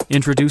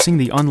Introducing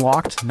the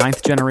unlocked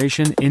 9th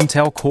generation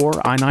Intel Core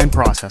i9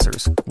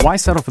 processors. Why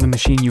settle for the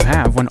machine you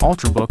have when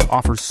Ultrabook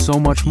offers so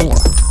much more?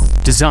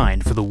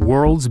 Designed for the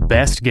world's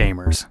best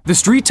gamers. The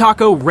street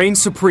taco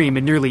reigns supreme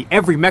in nearly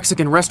every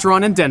Mexican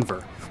restaurant in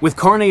Denver, with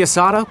carne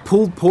asada,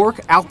 pulled pork,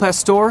 al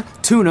pastor,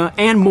 tuna,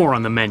 and more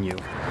on the menu.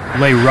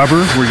 Lay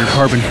rubber where your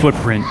carbon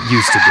footprint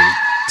used to be.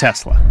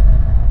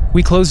 Tesla.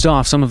 We closed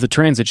off some of the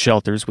transit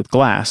shelters with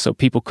glass so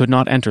people could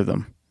not enter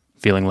them.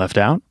 Feeling left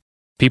out?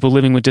 People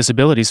living with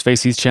disabilities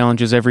face these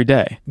challenges every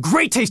day.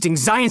 Great-tasting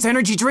Zions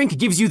energy drink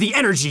gives you the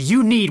energy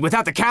you need.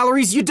 Without the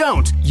calories, you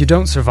don't. You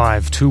don't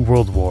survive 2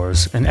 world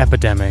wars, an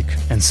epidemic,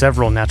 and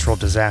several natural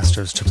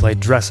disasters to play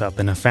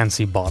dress-up in a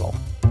fancy bottle.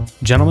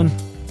 Gentlemen,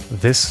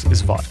 this is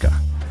vodka.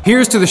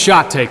 Here's to the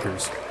shot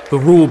takers, the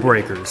rule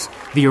breakers,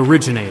 the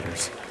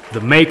originators,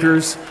 the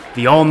makers,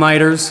 the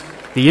all-nighters,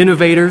 the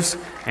innovators,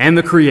 and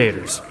the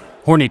creators.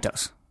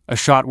 Hornitos, a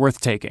shot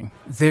worth taking.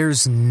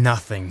 There's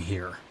nothing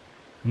here.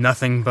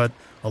 Nothing but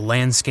a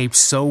landscape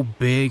so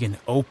big and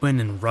open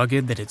and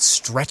rugged that it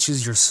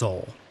stretches your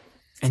soul.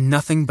 And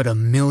nothing but a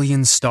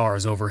million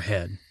stars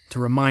overhead to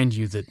remind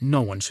you that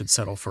no one should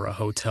settle for a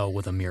hotel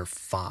with a mere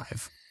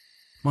 5.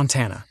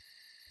 Montana.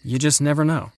 You just never know.